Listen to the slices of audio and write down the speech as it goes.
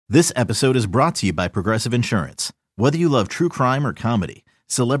This episode is brought to you by Progressive Insurance. Whether you love true crime or comedy,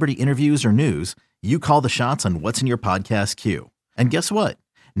 celebrity interviews or news, you call the shots on what's in your podcast queue. And guess what?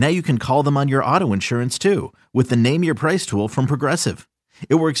 Now you can call them on your auto insurance too with the Name Your Price tool from Progressive.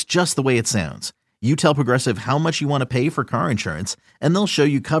 It works just the way it sounds. You tell Progressive how much you want to pay for car insurance, and they'll show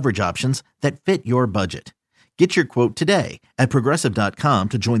you coverage options that fit your budget. Get your quote today at Progressive.com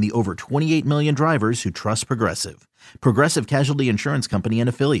to join the over 28 million drivers who trust Progressive. Progressive Casualty Insurance Company and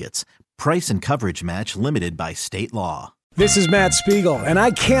Affiliates. Price and coverage match limited by state law. This is Matt Spiegel, and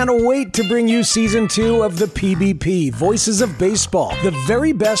I can't wait to bring you Season 2 of the PBP, Voices of Baseball. The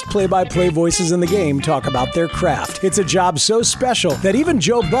very best play-by-play voices in the game talk about their craft. It's a job so special that even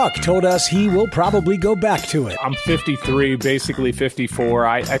Joe Buck told us he will probably go back to it. I'm 53, basically 54.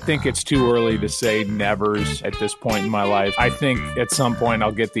 I think it's too early to say nevers at this point in my life. I think at some point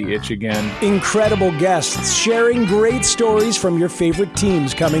I'll get the itch again. Incredible guests sharing great stories from your favorite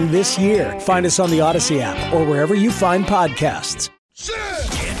teams coming this year. Find us on the Odyssey app or wherever you find podcasts.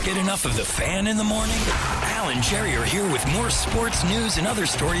 Can't get enough of the Fan in the morning? Al and Jerry are here with more sports news and other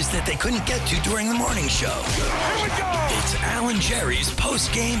stories that they couldn't get to during the morning show. Here we go! It's Al and Jerry's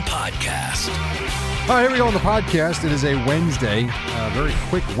post-game podcast. All right, here we go on the podcast. It is a Wednesday, a very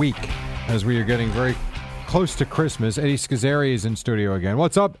quick week as we are getting very close to Christmas. Eddie Schizzeri is in studio again.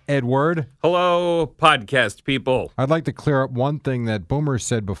 What's up, Edward? Hello, podcast people. I'd like to clear up one thing that Boomer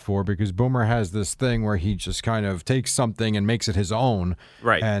said before, because Boomer has this thing where he just kind of takes something and makes it his own,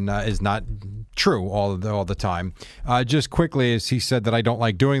 right? And is not true all the time. Just quickly, as he said that I don't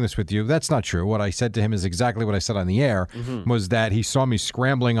like doing this with you, that's not true. What I said to him is exactly what I said on the air, was that he saw me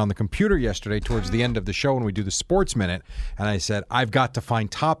scrambling on the computer yesterday towards the end of the show when we do the Sports Minute, and I said, I've got to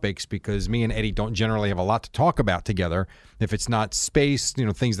find topics because me and Eddie don't generally have a lot to talk about together. If it's not space,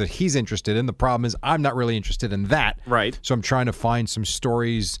 things that he's interested in, the problem is I'm not really interested in that. Right. So I'm trying to find some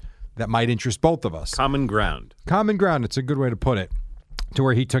stories that might interest both of us. Common ground. Common ground. It's a good way to put it, to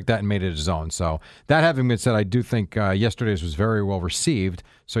where he took that and made it his own. So that having been said, I do think yesterday's was very well received.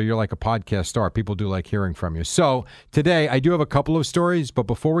 So you're like a podcast star. People do like hearing from you. So today I do have a couple of stories, but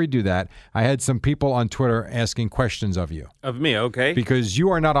before we do that, I had some people on Twitter asking questions of you. Of me, okay. Because you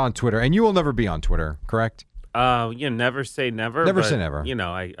are not on Twitter, and you will never be on Twitter, correct? Never say never. Never say never.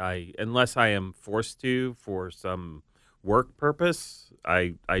 I unless I am forced to for some work purpose,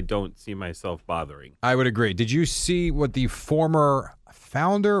 I don't see myself bothering. I would agree. Did you see what the former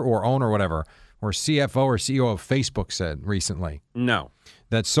founder or owner, whatever, or CFO or CEO of Facebook said recently? No.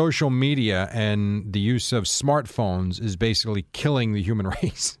 That social media and the use of smartphones is basically killing the human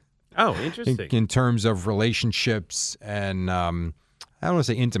race. Oh, interesting. In terms of relationships and I don't want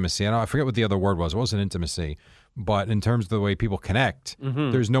to say intimacy. I forget what the other word was. It wasn't intimacy. But in terms of the way people connect,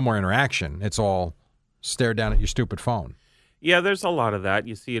 there's no more interaction. It's all stare down at your stupid phone. Yeah, there's a lot of that.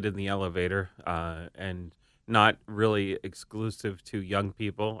 You see it in the elevator, and not really exclusive to young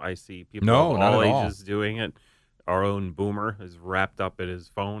people. I see people of all ages doing it. Our own Boomer is wrapped up in his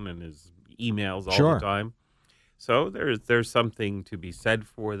phone and his emails all the time. So there's something to be said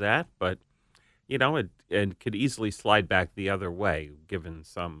for that, but it could easily slide back the other way given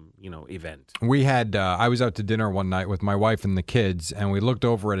some, event. We had, I was out to dinner one night with my wife and the kids, and we looked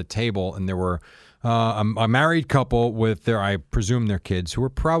over at a table, and there were a married couple with I presume their kids, who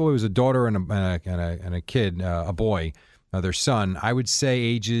was a daughter and a kid, a boy, their son. I would say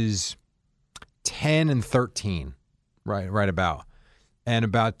ages 10 and 13, right about. And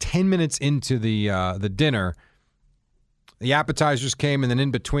about 10 minutes into the dinner, the appetizers came, and then in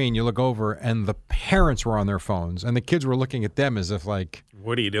between, you look over, and the parents were on their phones, and the kids were looking at them as if like,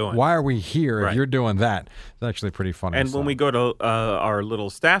 what are you doing? Why are we here if you're doing that? It's actually pretty funny. And when we go to our little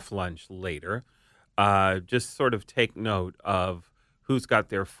staff lunch later, just sort of take note of who's got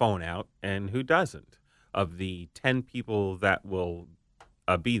their phone out and who doesn't. Of the 10 people that will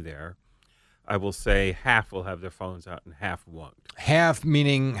be there, I will say half will have their phones out and half won't. Half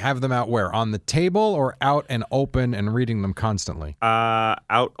meaning have them out where? On the table or out and open and reading them constantly?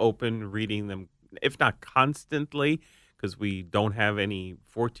 Out open, reading them, if not constantly, because we don't have any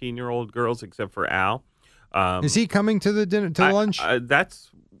 14-year-old girls except for Al. Is he coming to the dinner, to lunch?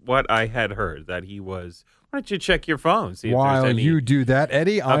 That's what I had heard, that he was. Why don't you check your phone? See While if there's any you do that,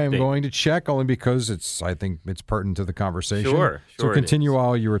 Eddie, update. I am going to check only because I think it's pertinent to the conversation. Sure. So continue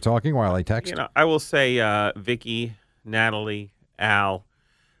while you were talking, while I text. I will say Vicky, Natalie, Al,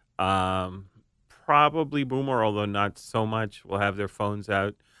 probably Boomer, although not so much, will have their phones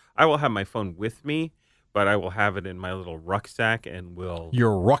out. I will have my phone with me, but I will have it in my little rucksack and will...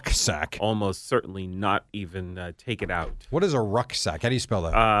 Your rucksack? Almost certainly not even take it out. What is a rucksack? How do you spell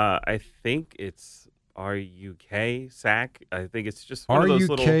that? I think it's RUK SAC. I think it's just one of those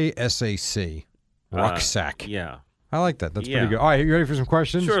little RUKSAC. Rucksack. Yeah. I like that. That's pretty good. All right, you ready for some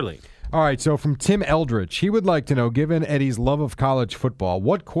questions? Surely. All right, so from Tim Eldridge, he would like to know, given Eddie's love of college football,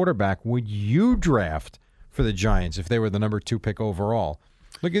 what quarterback would you draft for the Giants if they were the number 2 pick overall?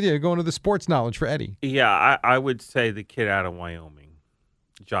 Look at you going to the sports knowledge for Eddie. Yeah, I would say the kid out of Wyoming,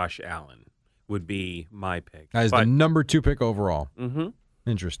 Josh Allen, would be my pick. As the number 2 pick overall. Mm-hmm.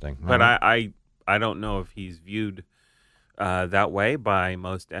 Interesting. But I don't know if he's viewed that way by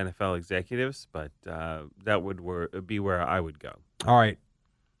most NFL executives, but that would be where I would go. All right.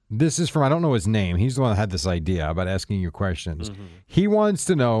 This is from, I don't know his name. He's the one that had this idea about asking you questions. Mm-hmm. He wants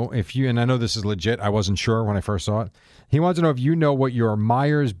to know if you, and I know this is legit, I wasn't sure when I first saw it. He wants to know if you know what your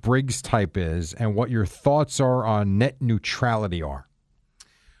Myers-Briggs type is and what your thoughts are on net neutrality are.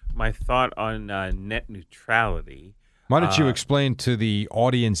 My thought on net neutrality. Why don't you explain to the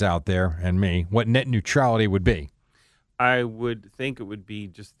audience out there and me what net neutrality would be? I would think it would be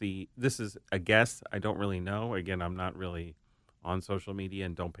just this is a guess. I don't really know. Again, I'm not really on social media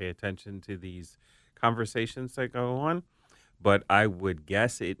and don't pay attention to these conversations that go on. But I would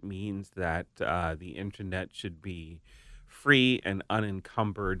guess it means that the internet should be free and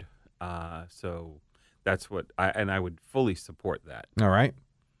unencumbered. So that's what I would fully support that. All right.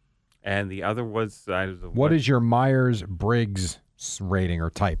 And the other was... what is your Myers-Briggs rating or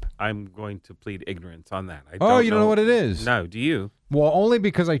type? I'm going to plead ignorance on that. You don't know what it is? No, do you? Well, only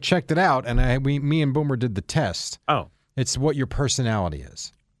because I checked it out, and me and Boomer did the test. Oh. It's what your personality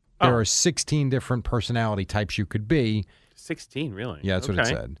is. There are 16 different personality types you could be. 16, really? Yeah, that's what it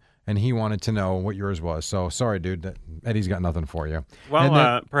said. And he wanted to know what yours was. So, sorry, dude. Eddie's got nothing for you.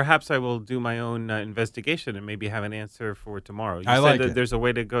 Well, perhaps I will do my own investigation and maybe have an answer for tomorrow. You said that there's a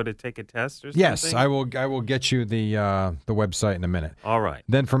way to go to take a test or something? Yes, I will get you the website in a minute. All right.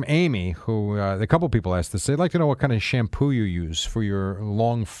 Then from Amy, who a couple people asked this, they'd like to know what kind of shampoo you use for your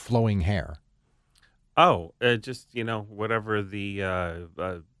long flowing hair. Oh, just, whatever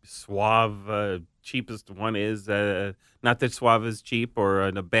the Suave cheapest one is. Not that Suave is cheap or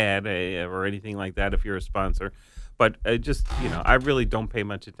a bad or anything like that if you're a sponsor. But I really don't pay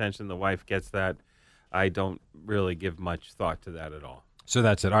much attention. The wife gets that. I don't really give much thought to that at all. So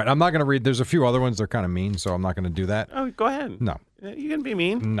that's it. All right, I'm not going to read. There's a few other ones. They're kind of mean, so I'm not going to do that. Oh, go ahead. No. You can be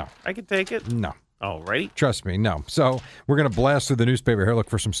mean? No. I can take it? No. All right. Trust me, no. So we're going to blast through the newspaper here, look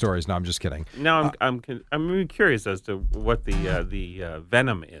for some stories. No, I'm just kidding. No, I'm really curious as to what the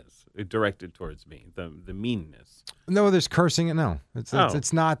venom is directed towards me, the meanness. No, there's cursing. No, it's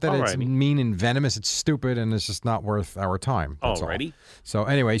not that it's mean and venomous. It's stupid, and it's just not worth our time. Alrighty. So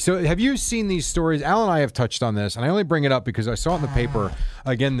anyway, have you seen these stories? Al and I have touched on this, and I only bring it up because I saw it in the paper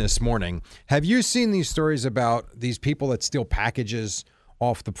again this morning. Have you seen these stories about these people that steal packages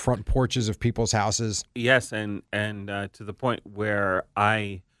off the front porches of people's houses? Yes, and to the point where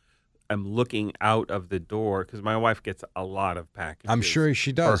I am looking out of the door because my wife gets a lot of packages. I'm sure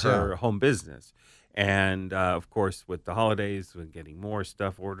she does for her home business, and of course with the holidays, with getting more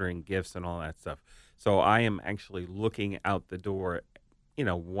stuff, ordering gifts, and all that stuff. So I am actually looking out the door,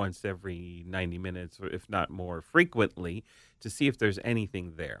 once every 90 minutes, or if not more frequently, to see if there's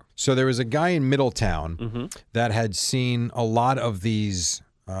anything there. So there was a guy in Middletown that had seen a lot of these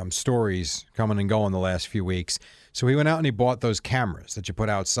stories coming and going the last few weeks. So he went out and he bought those cameras that you put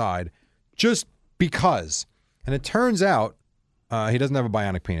outside just because. And it turns out he doesn't have a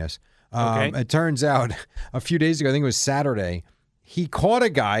bionic penis. It turns out a few days ago, I think it was Saturday, he caught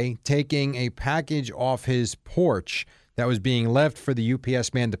a guy taking a package off his porch that was being left for the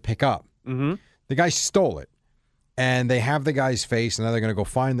UPS man to pick up. Mm-hmm. The guy stole it. And they have the guy's face, and now they're going to go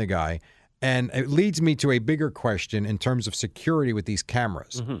find the guy. And it leads me to a bigger question in terms of security with these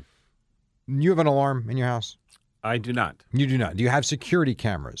cameras. Mm-hmm. You have an alarm in your house? I do not. You do not. Do you have security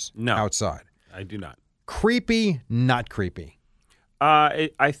cameras outside? I do not. Creepy, not creepy? I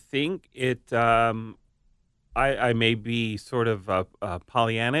think it... I may be sort of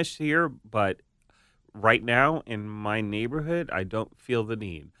Pollyannish here, but right now in my neighborhood, I don't feel the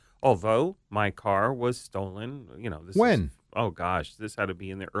need. Although my car was stolen, when? This had to be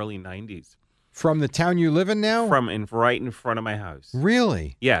in the early 90s. From the town you live in now? Right in front of my house.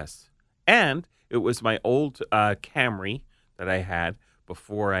 Really? Yes. And it was my old Camry that I had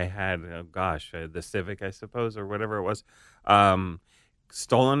before I had, the Civic, I suppose, or whatever it was.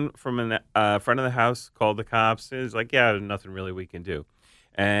 Stolen from in front of the house, called the cops. It was like, nothing really we can do.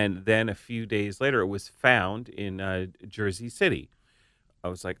 And then a few days later, it was found in Jersey City. I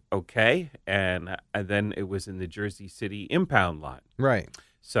was like, okay. And then it was in the Jersey City impound lot. Right.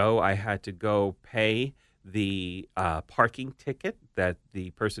 So I had to go pay the parking ticket that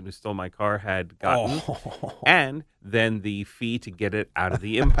the person who stole my car had gotten, and then the fee to get it out of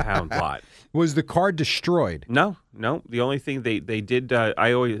the impound lot. Was the car destroyed? No. The only thing they did,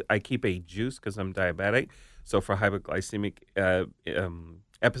 I keep a juice because I'm diabetic. So for hypoglycemic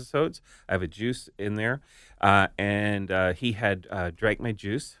episodes, I have a juice in there. And he had drank my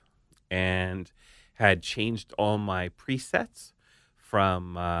juice and had changed all my presets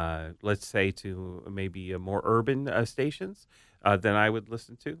from, let's say, to maybe more urban stations than I would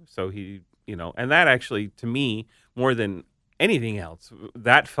listen to. So he, and that actually, to me, more than anything else,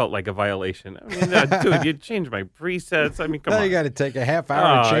 that felt like a violation. I mean, dude, you changed my presets. I mean, come on. Now you got to take a half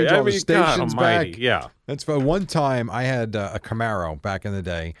hour and change all the stations back. Yeah. That's for one time I had a Camaro back in the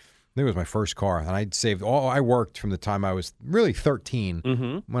day. I think it was my first car, and I'd saved all. I worked from the time I was really 13.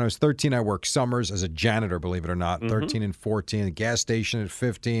 Mm-hmm. When I was 13, I worked summers as a janitor, believe it or not, 13 and 14, the gas station at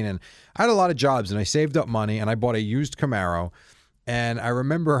 15. And I had a lot of jobs, and I saved up money, and I bought a used Camaro. And I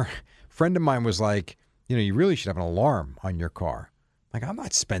remember a friend of mine was like, you really should have an alarm on your car. Like, I'm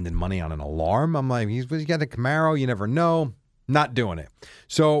not spending money on an alarm. I'm like, you got a Camaro, you never know. Not doing it.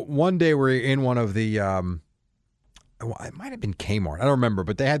 So one day we're in one of the... it might have been Kmart. I don't remember,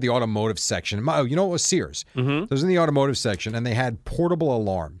 but they had the automotive section. It was Sears. Mm-hmm. It was in the automotive section, and they had portable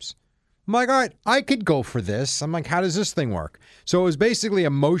alarms. I'm like, all right, I could go for this. I'm like, how does this thing work? So it was basically a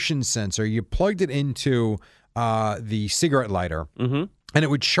motion sensor. You plugged it into the cigarette lighter, mm-hmm. and it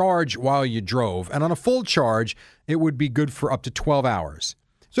would charge while you drove. And on a full charge, it would be good for up to 12 hours.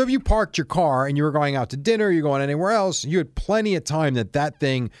 So if you parked your car and you were going out to dinner, you're going anywhere else, you had plenty of time that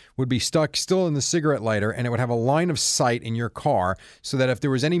thing would be stuck still in the cigarette lighter, and it would have a line of sight in your car so that if there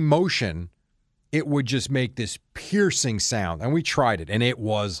was any motion, it would just make this piercing sound. And we tried it, and it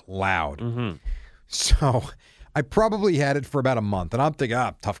was loud. Mm-hmm. So I probably had it for about a month. And I'm thinking,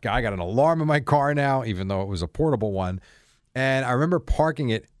 tough guy, I got an alarm in my car now, even though it was a portable one. And I remember parking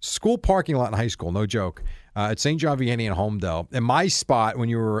it, school parking lot in high school, no joke, at St. John Vianney in Homedale. And my spot, when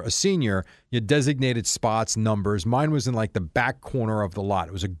you were a senior, you had designated spots, numbers. Mine was in like the back corner of the lot.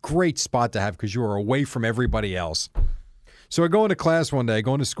 It was a great spot to have because you were away from everybody else. So I go into class one day, I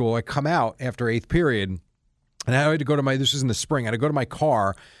go into school, I come out after 8th period, and I had to go to this was in the spring, I had to go to my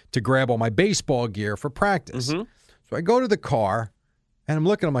car to grab all my baseball gear for practice. Mm-hmm. So I go to the car, and I'm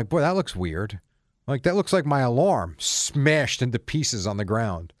looking, I'm like, boy, that looks weird. Like, that looks like my alarm smashed into pieces on the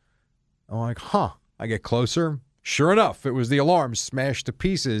ground. I'm like, I get closer. Sure enough, it was the alarm smashed to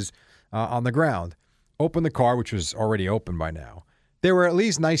pieces on the ground. Open the car, which was already open by now. They were at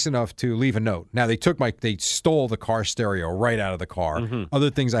least nice enough to leave a note. Now, they stole the car stereo right out of the car. Mm-hmm.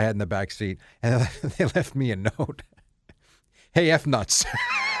 Other things I had in the back seat. And they left me a note. Hey, F-nuts.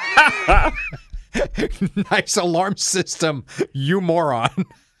 Nice alarm system, you moron.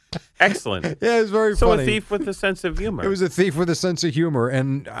 Excellent. Yeah, it was very funny. So a thief with a sense of humor. It was a thief with a sense of humor.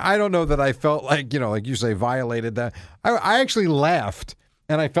 And I don't know that I felt like, like you say, violated that. I actually laughed,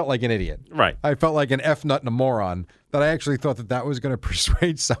 and I felt like an idiot. Right. I felt like an F-nut and a moron, that I actually thought that was going to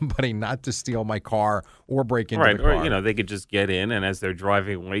persuade somebody not to steal my car or break into the car. Right, or, they could just get in, and as they're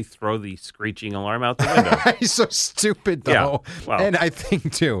driving away, throw the screeching alarm out the window. He's so stupid, though. Yeah. Wow. And I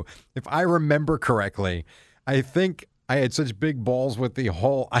think, too, if I remember correctly, I think I had such big balls with the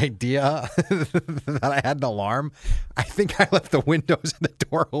whole idea that I had an alarm. I think I left the windows and the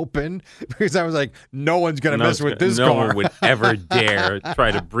door open because I was like, no one's going to mess with this car. No one would ever dare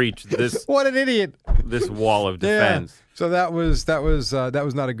try to breach this. What an idiot. This wall of defense. Yeah. So that was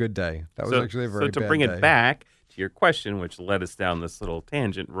not a good day. That was actually a very bad day. So to bring it back to your question, which led us down this little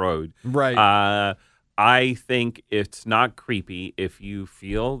tangent road. Right. I think it's not creepy if you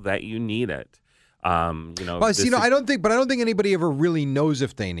feel that you need it. I don't think anybody ever really knows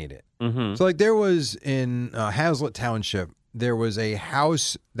if they need it. Mm-hmm. So, like, there was in Hazlitt Township, there was a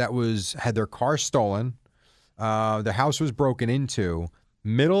house that had their car stolen. The house was broken into,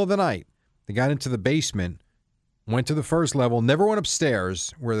 middle of the night. They got into the basement, went to the first level, never went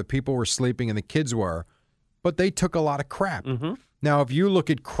upstairs where the people were sleeping and the kids were, but they took a lot of crap. Mm-hmm. Now, if you look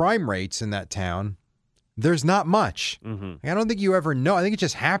at crime rates in that town, there's not much. Mm-hmm. I don't think you ever know. I think it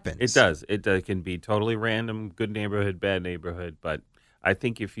just happens. It does. It can be totally random, good neighborhood, bad neighborhood. But I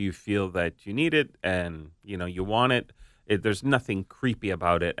think if you feel that you need it and, you want it, there's nothing creepy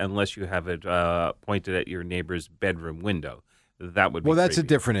about it unless you have it pointed at your neighbor's bedroom window. That would be that's creepy. A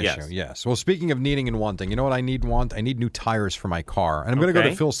different issue, yes. Well, speaking of needing and wanting, you know what I need new tires for my car. And I'm going to go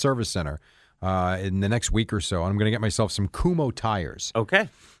to Phil's Service Center in the next week or so. I'm going to get myself some Kumho tires. Okay.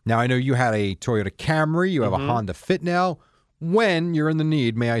 Now, I know you had a Toyota Camry. You have a Honda Fit now. When you're in the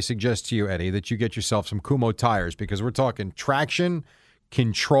need, may I suggest to you, Eddie, that you get yourself some Kumho tires because we're talking traction,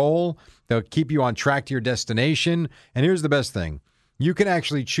 control. They'll keep you on track to your destination. And here's the best thing. You can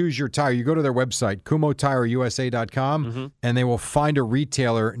actually choose your tire. You go to their website, KumoTireUSA.com, and they will find a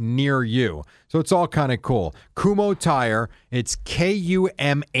retailer near you. So it's all kind of cool. Kumo Tire, it's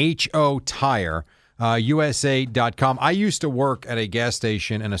KUMHO Tire, USA.com. I used to work at a gas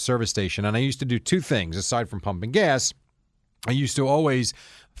station and a service station, and I used to do two things aside from pumping gas. I used to always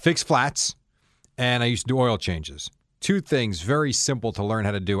fix flats, and I used to do oil changes. Two things, very simple to learn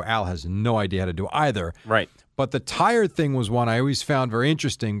how to do. Al has no idea how to do either. Right. But the tire thing was one I always found very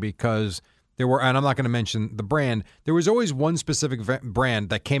interesting because there were, and I'm not going to mention the brand, there was always one specific brand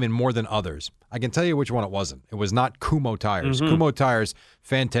that came in more than others. I can tell you which one it wasn't. It was not Kumo Tires. Kumo Tires,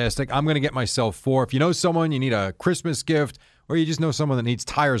 fantastic. I'm going to get myself 4. If you know someone, you need a Christmas gift, or you just know someone that needs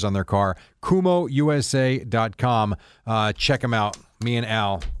tires on their car, KumoUSA.com. Check them out. Me and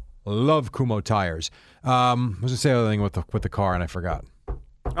Al love Kumo Tires. I was going to say other thing with the car, and I forgot.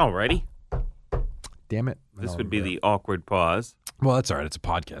 Alrighty. Damn it. This would be the awkward pause. Well, that's all right. It's a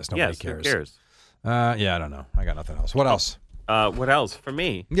podcast. Nobody cares. Who cares? Yeah, I don't know. I got nothing else. What else? What else for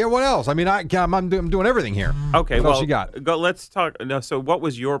me? Yeah, what else? I mean, I'm doing everything here. Okay, what else you got? Let's talk. No, so what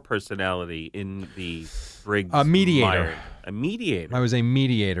was your personality in the Briggs? A mediator. Meyer? A mediator. I was a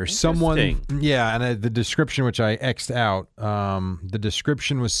mediator. Someone. Yeah, and the description, which I X'd out, the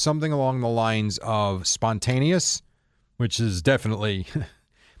description was something along the lines of spontaneous, which is definitely.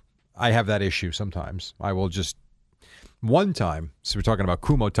 I have that issue sometimes. I will just. One time, so we're talking about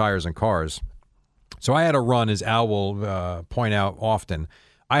Kumo tires and cars. So I had a run, as Al will point out often,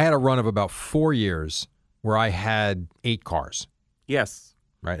 I had a run of about 4 years where I had 8 cars. Yes.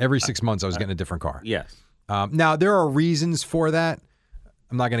 Right? Every 6 months I was getting a different car. Yes. Now, there are reasons for that.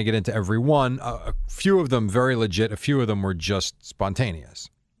 I'm not going to get into every one. A few of them very legit. A few of them were just spontaneous.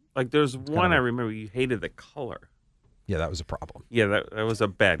 Like there's one I remember you hated the color. Yeah, that was a problem. Yeah, that was a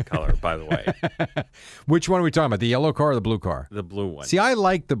bad color, by the way. Which one are we talking about? The yellow car or the blue car? The blue one. See, I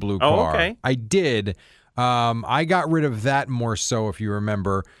like the blue car. Oh, okay. I did. I got rid of that more so, if you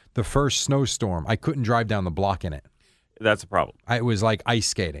remember, the first snowstorm. I couldn't drive down the block in it. That's a problem. It was like ice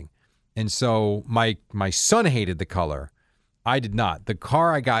skating. And so my son hated the color. I did not. The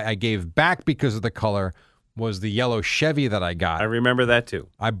car I gave back because of the color was the yellow Chevy that I got. I remember that too.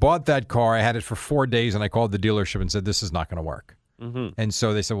 I bought that car. I had it for 4 days, and I called the dealership and said, this is not going to work. Mm-hmm. And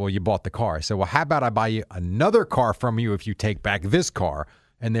so they said, well, you bought the car. I said, well, how about I buy you another car from you if you take back this car?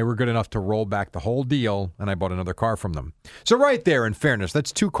 And they were good enough to roll back the whole deal, and I bought another car from them. So right there, in fairness,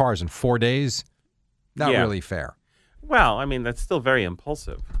 that's 2 cars in 4 days. Not really fair. Well, I mean, that's still very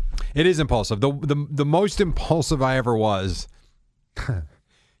impulsive. It is impulsive. The most impulsive I ever was.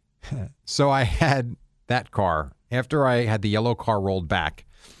 So I had that car after I had the yellow car rolled back,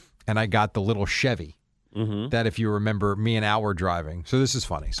 and I got the little Chevy that, if you remember, me and Al were driving. So this is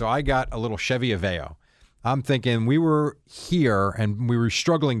funny. So I got a little Chevy Aveo. I'm thinking we were here and we were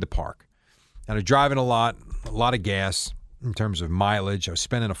struggling to park. And I was driving a lot of gas in terms of mileage. I was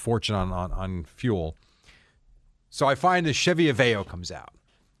spending a fortune on fuel. So I find the Chevy Aveo comes out,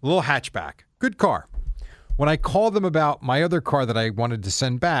 a little hatchback, good car. When I called them about my other car that I wanted to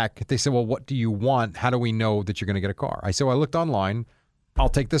send back, they said, well, what do you want? How do we know that you're going to get a car? I said, well, I looked online. I'll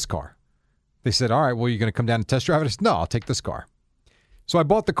take this car. They said, all right, well, you're going to come down and test drive it? I said, no, I'll take this car. So I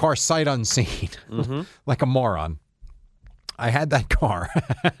bought the car sight unseen, like a moron. I had that car.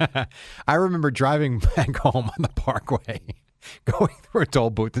 I remember driving back home on the Parkway, going through a toll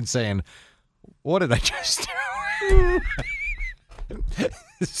booth and saying, what did I just do?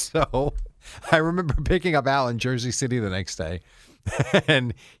 So I remember picking up Al in Jersey City the next day,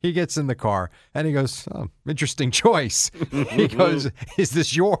 and he gets in the car, and he goes, oh, interesting choice. He goes, is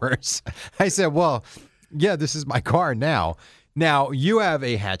this yours? I said, well, yeah, this is my car now. Now, you have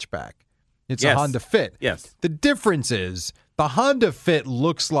a hatchback. It's a Honda Fit. Yes. The difference is the Honda Fit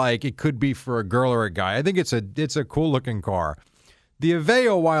looks like it could be for a girl or a guy. I think it's a cool-looking car. The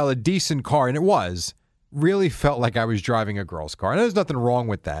Aveo, while a decent car, and it was, really felt like I was driving a girl's car. And there's nothing wrong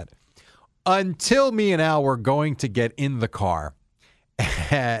with that. Until me and Al were going to get in the car,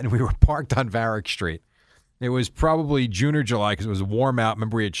 and we were parked on Varick Street. It was probably June or July because it was warm out.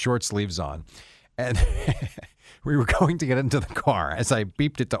 Remember, we had short sleeves on. And we were going to get into the car as I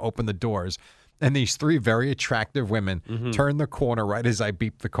beeped it to open the doors. And these 3 very attractive women turned the corner right as I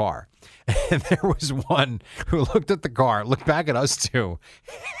beeped the car. And there was one who looked at the car, looked back at us too.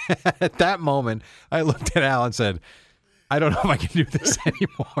 At that moment, I looked at Al and said, I don't know if I can do this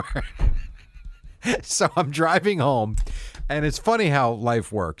anymore. So I'm driving home, and it's funny how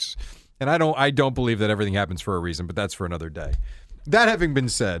life works. And I don't believe that everything happens for a reason, but that's for another day. That having been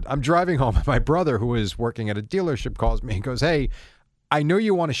said, I'm driving home, and my brother, who is working at a dealership, calls me and goes, hey, I know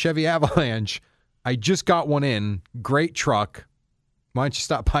you want a Chevy Avalanche. I just got one in. Great truck. Why don't you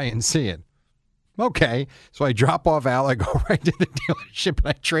stop by and see it? Okay. So I drop off Al. I go right to the dealership, and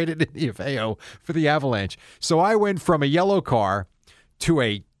I traded in the Aveo for the Avalanche. So I went from a yellow car to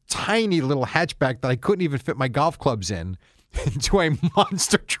a tiny little hatchback that I couldn't even fit my golf clubs in to a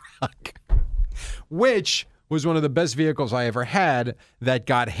monster truck, which was one of the best vehicles I ever had that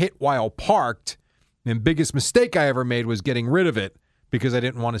got hit while parked. And biggest mistake I ever made was getting rid of it because I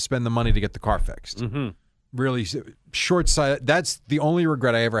didn't want to spend the money to get the car fixed. Mm-hmm. Really short-sighted. That's the only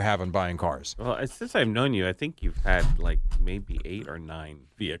regret I ever have on buying cars. Well, since I've known you, I think you've had like maybe 8 or 9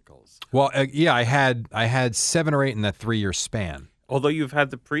 vehicles. Well, yeah, I had 7 or 8 in that 3-year span. Although you've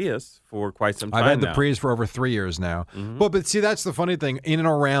had the Prius for quite some time I've had now. the Prius for over 3 years now. Mm-hmm. Well, but see, that's the funny thing. In and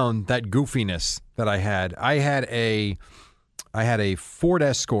around that goofiness that I had a Ford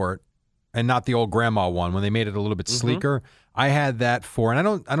Escort, and not the old grandma one when they made it a little bit sleeker. I had that for,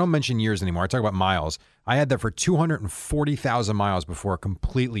 and I don't mention years anymore. I talk about miles. I had that for 240,000 miles before it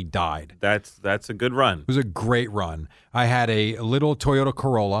completely died. That's a good run. It was a great run. I had a little Toyota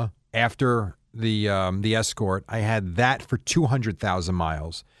Corolla after the Escort. I had that for 200,000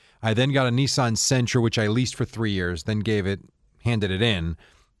 miles. I then got a Nissan Sentra, which I leased for 3 years, then handed it in,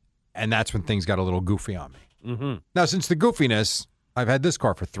 and that's when things got a little goofy on me. Mm-hmm. Now, since the goofiness, I've had this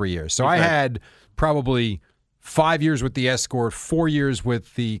car for 3 years. So I had probably 5 years with the Escort, 4 years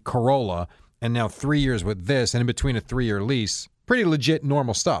with the Corolla, and now 3 years with this, and in between a 3-year lease. Pretty legit,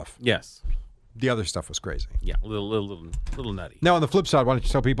 normal stuff. Yes. The other stuff was crazy. Yeah, a little nutty. Now, on the flip side, why don't you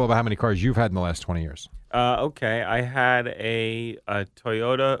tell people about how many cars you've had in the last 20 years? Okay, I had a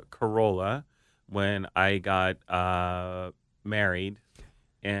Toyota Corolla when I got married,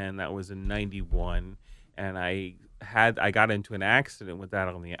 and that was in '91, and I got into an accident with that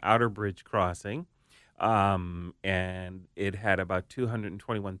on the Outer Bridge crossing, and it had about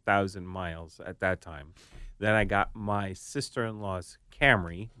 221,000 miles at that time. Then I got my sister-in-law's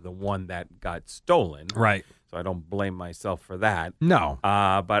Camry, the one that got stolen. Right. So I don't blame myself for that. No.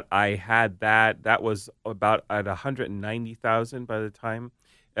 But I had that. That was about at 190,000 by the time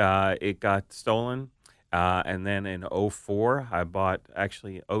it got stolen. And then in 04, I bought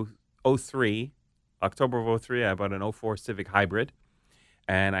actually 03, October of 03, I bought an 04 Civic Hybrid.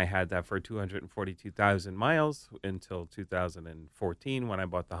 And I had that for 242,000 miles until 2014 when I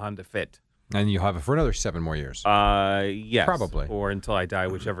bought the Honda Fit. And you'll have it for another 7 more years. Yes. Probably. Or until I die,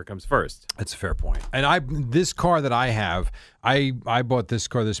 whichever comes first. That's a fair point. And this car that I have, I bought this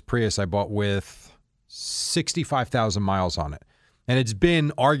car, this Prius, I bought with 65,000 miles on it. And it's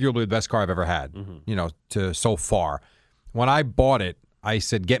been arguably the best car I've ever had, so far. When I bought it, I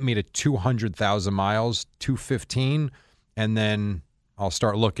said, get me to 200,000 miles, 215, and then I'll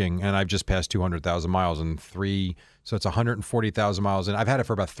start looking. And I've just passed 200,000 miles in 3, so it's 140,000 miles. And I've had it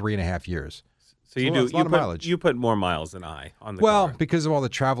for about 3.5 years. So you put more miles than I on the car. Well, because of all the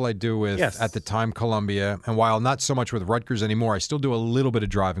travel I do with, at the time, Columbia, and while not so much with Rutgers anymore, I still do a little bit of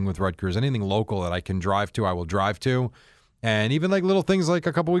driving with Rutgers. Anything local that I can drive to, I will drive to. And even like little things like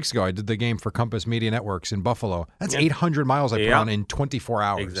a couple weeks ago, I did the game for Compass Media Networks in Buffalo. That's 800 miles I put on in 24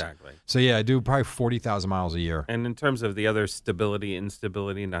 hours. Exactly. So, yeah, I do probably 40,000 miles a year. And in terms of the other stability,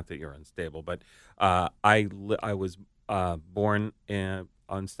 instability, not that you're unstable, but I was born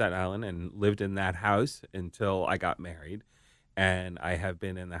on Staten Island and lived in that house until I got married. And I have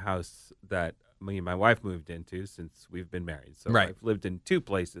been in the house that me and my wife moved into since we've been married. So I've lived in 2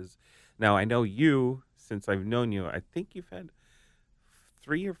 places. Now, I know you, since I've known you, I think you've had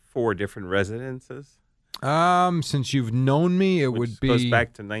 3 or 4 different residences. Since you've known me, it goes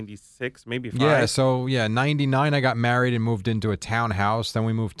back to 96, maybe 5. Yeah, so 99 I got married and moved into a townhouse. Then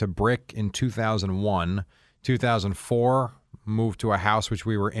we moved to Brick in 2001. 2004, moved to a house which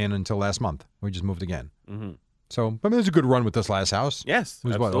we were in until last month. We just moved again. Mm-hmm. So, I mean, there's a good run with this last house. Yes, it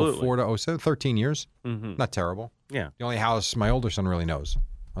was absolutely. 04 to 07, 13 years. Mm-hmm. Not terrible. Yeah. The only house my older son really knows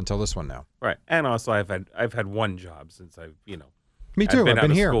until this one now. Right. And also I've had one job since I've, Me too. I've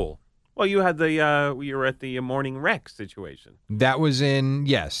been here. School. Well, you had you were at the morning rec situation. That was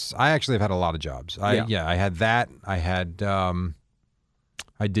yes. I actually have had a lot of jobs. I had that. I had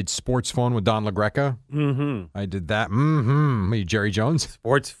I did Sports Phone with Don LaGreca. Mm-hmm. I did that. Me, Jerry Jones.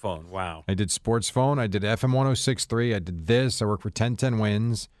 Sports Phone. Wow. I did Sports Phone. I did FM 106.3. I did this. I worked for 1010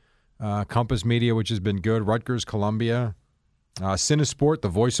 Wins. Compass Media, which has been good. Rutgers, Columbia. Cinesport, the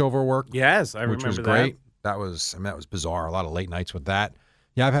voiceover work. Yes, I remember that. Which was great. That was bizarre. A lot of late nights with that.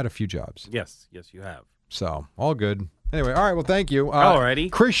 Yeah, I've had a few jobs. Yes, you have. So, all good. Anyway, all right, well, thank you. Alrighty.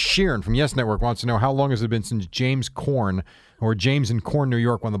 Chris Sheeran from Yes Network wants to know, how long has it been since James Corden Or James in Corn, New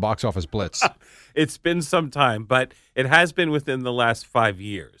York won the box office blitz? It's been some time, but it has been within the last 5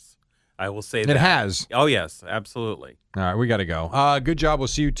 years. I will say that. It has. Oh, yes, absolutely. All right, we got to go. Good job. We'll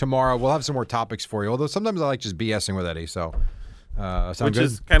see you tomorrow. We'll have some more topics for you, although sometimes I like just BSing with Eddie. So, Which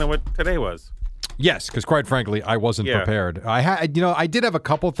is kind of what today was. Yes, because quite frankly, I wasn't prepared. I did have a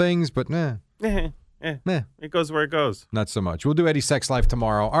couple things, but It goes where it goes. Not so much. We'll do Eddie's Sex Life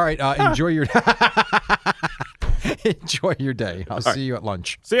tomorrow. All right, enjoy your enjoy your day. I'll see you at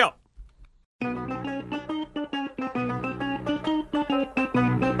lunch. See ya.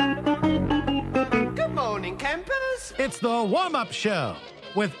 Good morning, campers. It's the warm-up show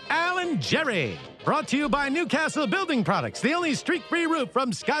with Alan Jerry. Brought to you by Newcastle Building Products, the only streak-free roof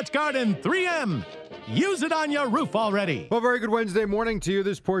from Scotch Garden 3M. Use it on your roof already. Well, very good Wednesday morning to you.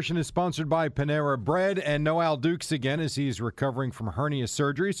 This portion is sponsored by Panera Bread and Noel Dukes again as he's recovering from hernia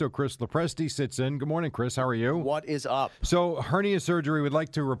surgery. So Chris Lopresti sits in. Good morning, Chris. How are you? What is up? So hernia surgery, would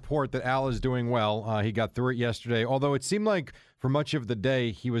like to report that Al is doing well. He got through it yesterday, although it seemed like for much of the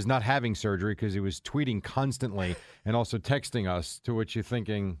day he was not having surgery because he was tweeting constantly and also texting us, to which you're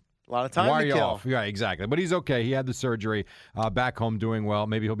thinking, a lot of time why to are you kill. off? Yeah, exactly. But he's okay. He had the surgery, back home doing well.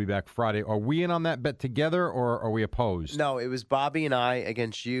 Maybe he'll be back Friday. Are we in on that bet together, or are we opposed? No, it was Bobby and I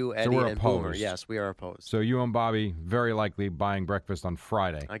against you, Eddie, we're and opposed. Boomer. Yes, we are opposed. So you and Bobby very likely buying breakfast on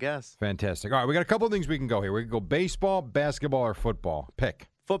Friday. I guess. Fantastic. All right, we got a couple of things we can go here. We can go baseball, basketball, or football. Pick.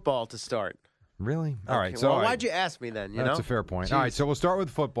 Football to start. Really? All right. Okay, So well, all right. why'd you ask me then? That's a fair point. Jeez. All right, so we'll start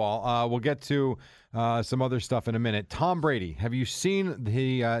with football. We'll get to some other stuff in a minute. Tom Brady, have you seen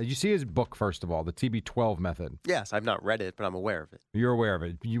did you see his book, first of all, the TB12 method? Yes, I've not read it, but I'm aware of it. You're aware of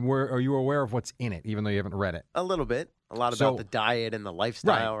it. Are you aware of what's in it, even though you haven't read it? A little bit. A lot So- about the diet and the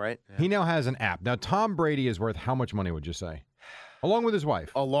lifestyle, right? Yeah. He now has an app. Now, Tom Brady is worth how much money, would you say? Along with his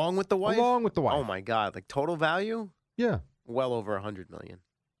wife. Along with the wife? Along with the wife. Oh, my God. Like total value? Yeah. Well over $100 million.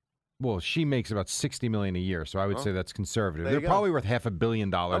 Well, she makes about $60 million a year, so I would say that's conservative. there you They're go. probably worth $500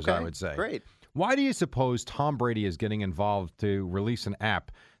 million, Okay, I would say. great. Why do you suppose Tom Brady is getting involved to release an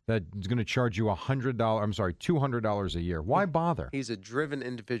app that is going to charge you $200 a year? Why bother? He's a driven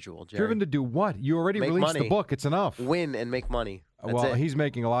individual, Jerry. Driven to do what? You already Make released the money. book. It's enough. Win and make money. That's Well, it. he's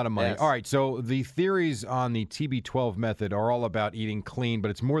making a lot of money. Yes. All right, so the theories on the TB12 method are all about eating clean, but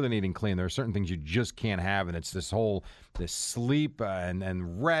it's more than eating clean. There are certain things you just can't have, and it's this sleep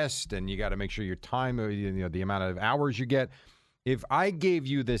and rest, and you got to make sure your time, the amount of hours you get. If I gave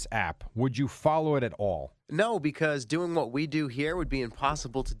you this app, would you follow it at all? No, because doing what we do here would be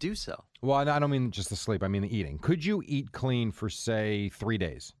impossible to do so. Well, I don't mean just the sleep. I mean the eating. Could you eat clean for, say, 3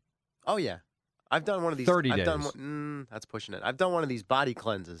 days? Oh, yeah. I've done one of these. 30 I've done days. that's pushing it. I've done one of these body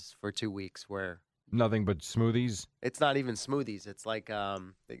cleanses for 2 weeks where Nothing but smoothies? it's not even smoothies. It's like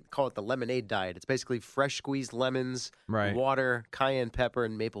they call it the lemonade diet. It's basically fresh squeezed lemons, Right. water, cayenne pepper,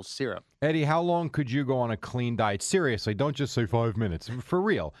 and maple syrup. Eddie, how long could you go on a clean diet? Seriously, don't just say 5 minutes. For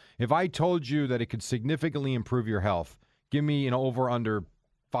real. If I told you that it could significantly improve your health, give me over under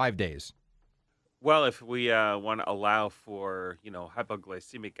 5 days. Well, if we want to allow for,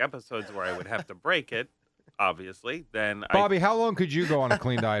 hypoglycemic episodes where I would have to break it, obviously, then Bobby, how long could you go on a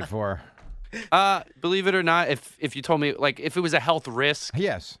clean diet for? Believe it or not, if you told me, like, if it was a health risk,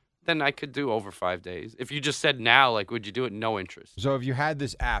 Yes. then I could do over 5 days. If you just said now, like, would you do it? No interest. So if you had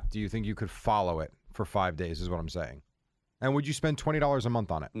this app, do you think you could follow it for 5 days is what I'm saying? And would you spend $20 a month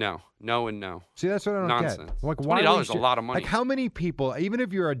on it? No, and no. See, that's what I don't Nonsense. get. Like, why $20 waste is a lot of money. Like, how many people, even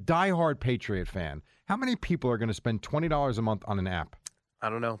if you're a diehard Patriot fan, how many people are going to spend $20 a month on an app? I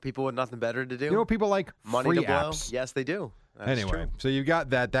don't know. People with nothing better to do. You know, people like Money free to blow. apps. Yes, they do. That's Anyway, true. so you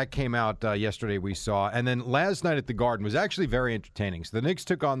got that. That came out yesterday, we saw. And then last night at the Garden was actually very entertaining. So the Knicks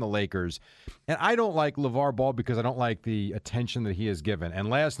took on the Lakers. And I don't like LeVar Ball because I don't like the attention that he has given. And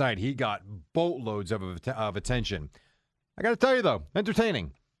last night he got boatloads of attention. I got to tell you, though,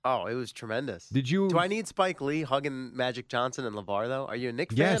 entertaining. Oh, it was tremendous. Did you? Do I need Spike Lee hugging Magic Johnson and LeVar, though? Are you a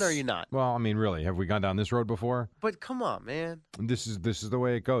Knicks Yes. fan or are you not? Well, I mean, really, have we gone down this road before? But come on, man. This is the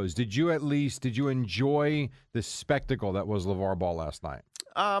way it goes. Did you enjoy the spectacle that was LeVar Ball last night?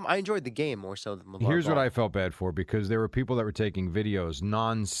 I enjoyed the game more so than LeVar Here's Ball. what I felt bad for, because there were people that were taking videos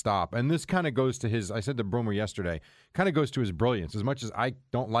nonstop. And this kind of goes to I said to Broomer yesterday, kind of goes to his brilliance. As much as I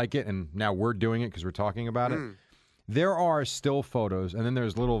don't like it, and now we're doing it because we're talking about it, there are still photos, and then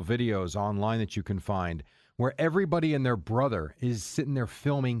there's little videos online that you can find where everybody and their brother is sitting there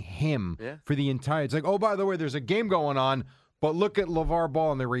filming him for the entire. It's like, oh, by the way, there's a game going on. But look at LeVar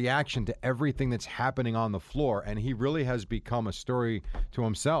Ball and the reaction to everything that's happening on the floor, and he really has become a story to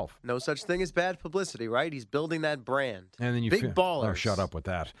himself. No such thing as bad publicity, right? He's building that brand. And then you Big ballers. Oh, shut up with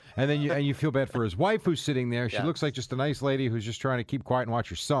that. And then you feel bad for his wife who's sitting there. She looks like just a nice lady who's just trying to keep quiet and watch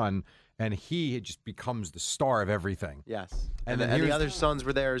her son, and he just becomes the star of everything. Yes. And the other sons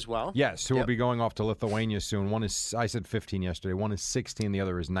were there as well? Yes, who will be going off to Lithuania soon. One is, I said 15 yesterday. One is 16. The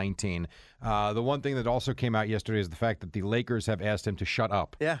other is 19. The one thing that also came out yesterday is the fact that the Lakers have asked him to shut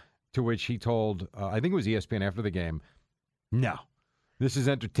up. Yeah. To which he told, I think it was ESPN after the game, no. This is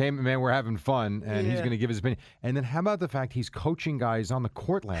entertainment, man. We're having fun. And he's going to give his opinion. And then how about the fact he's coaching guys on the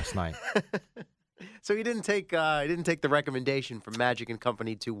court last night? So he didn't take the recommendation from Magic and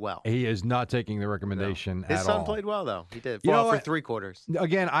Company too well. He is not taking the recommendation at all. His son played well, though. He did. You know for what? 3 quarters.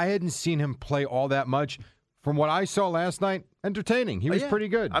 Again, I hadn't seen him play all that much. From what I saw last night, entertaining. He was pretty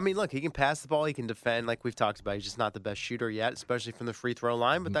good. I mean, look, he can pass the ball. He can defend, like we've talked about. He's just not the best shooter yet, especially from the free throw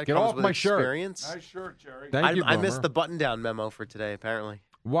line. But that Get comes off with my experience. shirt. Nice shirt, Jerry. Thank you, I Boomer. missed the button-down memo for today, apparently.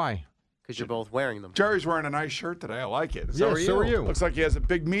 Why? Because you're both wearing them. Jerry's wearing a nice shirt today. I like it. So are you. Looks like he has a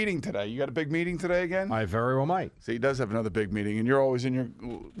big meeting today. You got a big meeting today again? I very well might. See, he does have another big meeting, and you're always in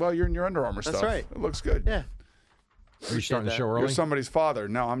you're in your Under Armour stuff. That's right. It looks good. Yeah. Are you starting the show You're early? somebody's father.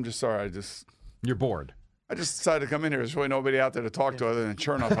 No, I'm just sorry. You're bored. I just decided to come in here. There's really nobody out there to talk to other than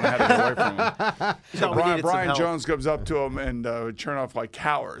Chernoff, and I had to get away from him. So Brian Jones comes up to him, and Chernoff like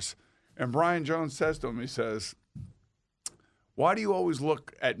cowers. And Brian Jones says to him, he says, "Why do you always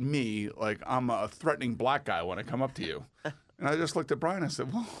look at me like I'm a threatening black guy when I come up to you?" And I just looked at Brian and I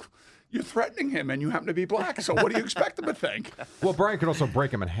said, "Well, you're threatening him, and you happen to be black, so what do you expect him to think?" Well, Brian could also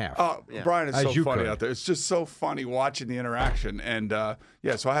break him in half. Brian is As so you funny could. out there. It's just so funny watching the interaction. And,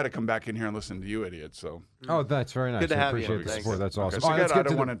 so I had to come back in here and listen to you idiots. So Oh, that's very nice. Good to I have you. appreciate the Thanks. support. That's awesome. Okay, so All right, let's I get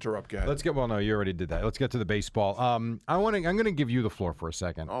don't to want to interrupt. Go ahead. Well, no, you already did that. Let's get to the baseball. I'm going to give you the floor for a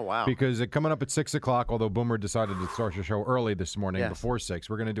second. Oh, wow. Because coming up at 6 o'clock, although Boomer decided to start your show early this morning before 6,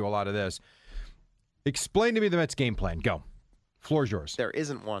 we're going to do a lot of this. Explain to me the Mets game plan. Go. Floor's yours. There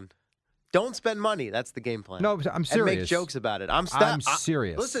isn't one. Don't spend money. That's the game plan. No, I'm serious. And make jokes about it. I'm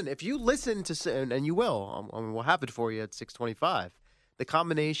serious. Listen, if you listen to, and you will, I mean, we'll have it for you at 6:25. The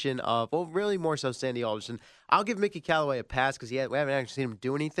combination of, well, really more so Sandy Alderson. I'll give Mickey Callaway a pass because we haven't actually seen him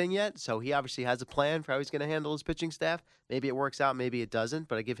do anything yet. So he obviously has a plan for how he's going to handle his pitching staff. Maybe it works out, maybe it doesn't.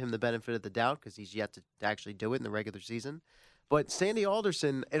 But I give him the benefit of the doubt because he's yet to actually do it in the regular season. But Sandy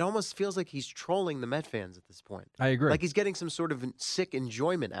Alderson, it almost feels like he's trolling the Met fans at this point. I agree. Like he's getting some sort of sick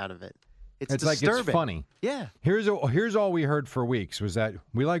enjoyment out of it. It's like it's funny. Yeah. Here's all we heard for weeks was that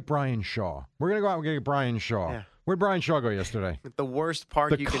we like Brian Shaw. We're going to go out and get Brian Shaw. Yeah. Where'd Brian Shaw go yesterday? The worst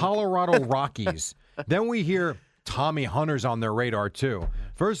part The Colorado Rockies. Then we hear Tommy Hunter's on their radar, too.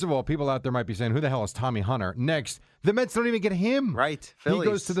 First of all, people out there might be saying, who the hell is Tommy Hunter? Next, the Mets don't even get him. Right. He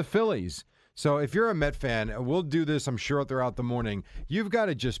goes to the Phillies. So if you're a Met fan, we'll do this, I'm sure, throughout the morning. You've got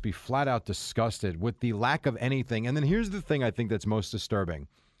to just be flat out disgusted with the lack of anything. And then here's the thing I think that's most disturbing.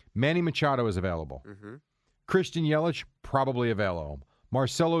 Manny Machado is available. Mm-hmm. Christian Yelich, probably available.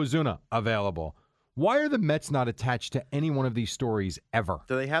 Marcelo Ozuna, available. Why are the Mets not attached to any one of these stories ever?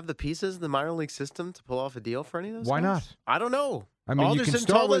 Do they have the pieces in the minor league system to pull off a deal for any of those Why guys? not? I don't know. I mean, you can Alderson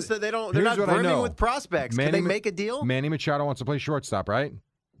start told with, us that they're not here's what I brimming know. with prospects. Can they make a deal? Manny Machado wants to play shortstop, right?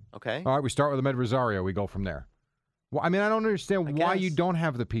 Okay. All right, we start with Ahmed Rosario. We go from there. Well, I mean, I don't understand why you guess. don't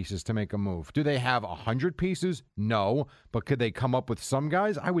have the pieces to make a move. Do they have 100 pieces? No. But could they come up with some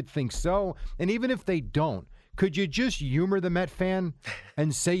guys? I would think so. And even if they don't, could you just humor the Met fan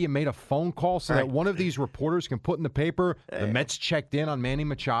and say you made a phone call so that one of these reporters can put in the paper, the Mets checked in on Manny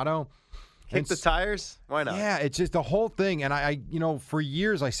Machado? Kick the tires? Why not? Yeah, it's just the whole thing. And I, for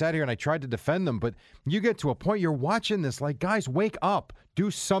years I sat here and I tried to defend them, but you get to a point you're watching this like, guys, wake up,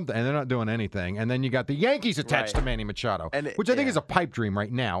 do something. And they're not doing anything. And then you got the Yankees attached to Manny Machado, which I think is a pipe dream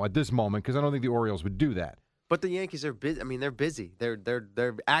right now at this moment because I don't think the Orioles would do that. But the Yankees are busy. I mean, they're busy.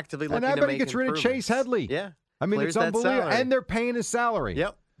 They're actively looking to make everybody gets rid of Chase Headley. Yeah. I mean, Clears it's that unbelievable. salary. And they're paying his salary.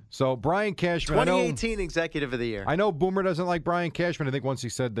 Yep. So Brian Cashman, 2018 Executive of the Year. I know Boomer doesn't like Brian Cashman. I think once he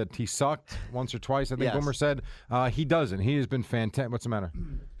said that he sucked once or twice. I think Boomer said he doesn't. He has been fantastic. What's the matter?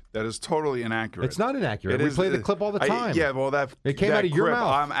 That is totally inaccurate. It's not inaccurate. We play the clip all the time. It came out of your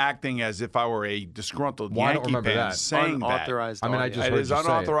mouth. I'm acting as if I were a disgruntled Well, I don't Yankee remember fan that. saying Unauthorized that. I mean, I just heard It is you say it.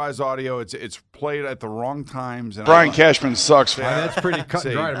 unauthorized audio. It's played at the wrong times. And Brian Cashman sucks. That's pretty cut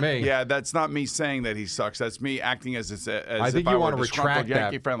and dry to me. Yeah, that's not me saying that he sucks. That's me acting as I think if I you were want a to disgruntled retract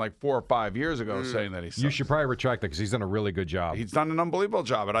Yankee that. fan like 4 or 5 years ago saying that he sucks. You should probably retract that because he's done a really good job. He's done an unbelievable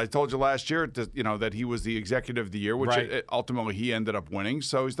job. And I told you last year that he was the executive of the year, which ultimately he ended up winning.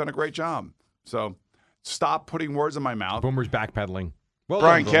 So he's done a great job. So stop putting words in my mouth. Boomer's backpedaling. Well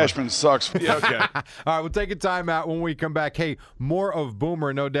Brian done, Boomer. Cashman sucks. Yeah, okay. All right, we'll take a timeout when we come back. Hey, more of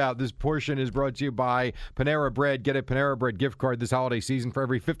Boomer, no doubt. This portion is brought to you by Panera Bread. Get a Panera Bread gift card this holiday season. For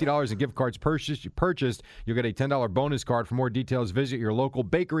every $50 in gift cards purchased, you'll get a $10 bonus card. For more details, visit your local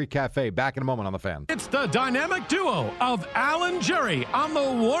bakery cafe. Back in a moment on The Fan. It's the dynamic duo of Al and Jerry on the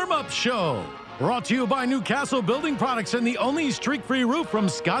warm-up show. Brought to you by Newcastle Building Products and the only streak-free roof from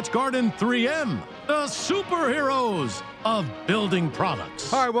Scotch Garden 3M. The superheroes of building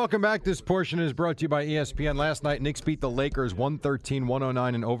products. All right, welcome back. This portion is brought to you by ESPN. Last night, Knicks beat the Lakers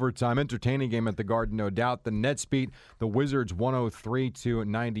 113-109 in overtime. Entertaining game at the Garden, no doubt. The Nets beat the Wizards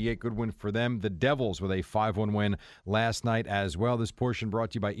 103-98. Good win for them. The Devils with a 5-1 win last night as well. This portion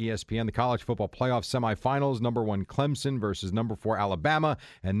brought to you by ESPN. The college football playoff semifinals, number 1 Clemson versus number 4 Alabama,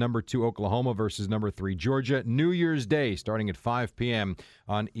 and number 2 Oklahoma versus number 3 Georgia. New Year's Day starting at 5 p.m.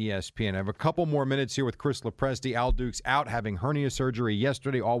 on ESPN. I have a couple more minutes here with Chris Lopresti. Al Dukes out having hernia surgery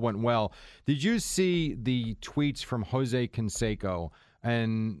yesterday. All went well. Did you see the tweets from Jose Canseco?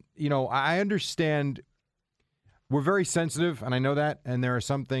 And, you know, I understand we're very sensitive, and I know that, and there are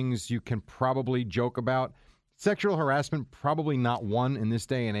some things you can probably joke about. Sexual harassment, probably not one in this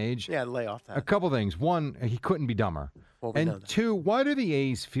day and age. Yeah, lay off that. A couple things. One, he couldn't be dumber. Well, we know And that. two, why do the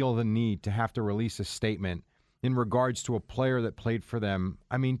A's feel the need to have to release a statement in regards to a player that played for them,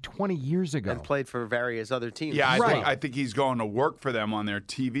 20 years ago? And played for various other teams. Yeah, Right. I think he's going to work for them on their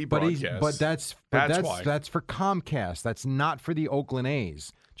TV But broadcast. that's why. that's for Comcast. That's not for the Oakland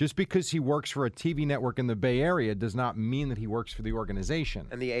A's. Just because he works for a TV network in the Bay Area does not mean that he works for the organization.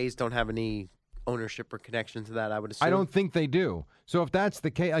 And the A's don't have any ownership or connection to that, I would assume. I don't think they do. So if that's the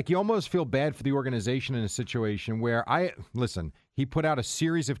case, you almost feel bad for the organization in a situation where he put out a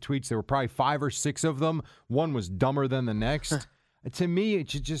series of tweets. There were probably 5 or 6 of them. One was dumber than the next. To me, it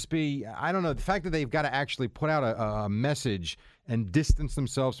should just be, I don't know, the fact that they've got to actually put out a message and distance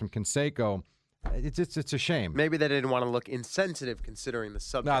themselves from Canseco, it's a shame. Maybe they didn't want to look insensitive considering the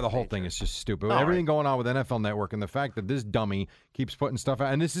subject. No, the whole nature. thing is just stupid. All Everything right. going on with NFL Network and the fact that this dummy keeps putting stuff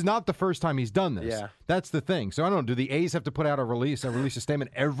out. And this is not the first time he's done this. Yeah. That's the thing. So I don't know. Do the A's have to put out a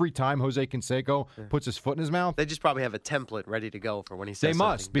statement every time Jose Canseco puts his foot in his mouth? They just probably have a template ready to go for when he says They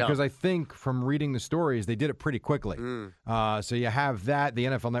must, something because dumb. I think from reading the stories, they did it pretty quickly. So you have that. The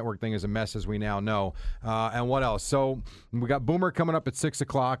NFL Network thing is a mess, as we now know. And what else? So we got Boomer coming up at 6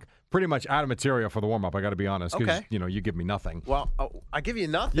 o'clock. Pretty much out of material for the warm-up, I got to be honest, because, Okay. you give me nothing. Well, I give you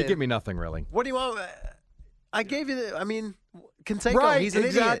nothing. You give me nothing, really. What do you want? I gave you Canseco. Right, he's an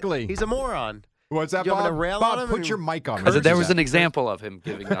exactly. idiot. He's a moron. What's that, You want me Bob? to rail Bob, on him put and your mic on. Because there was Exactly. an example of him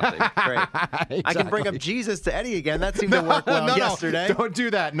giving nothing. Great. I can bring up Exactly. Jesus to Eddie again. That seemed to work well no, yesterday. Don't do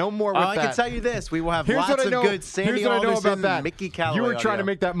that. No more with I that. can tell you this: we will have Here's lots what I of know. good Sandy Here's what I know Alderson, about that. Mickey Callaway. You were trying to audio.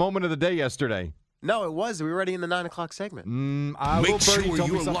 make that moment of the day yesterday. No, it was. We were already in the 9 o'clock segment. I will Make sure Birdie told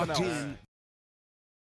me you're something locked else. in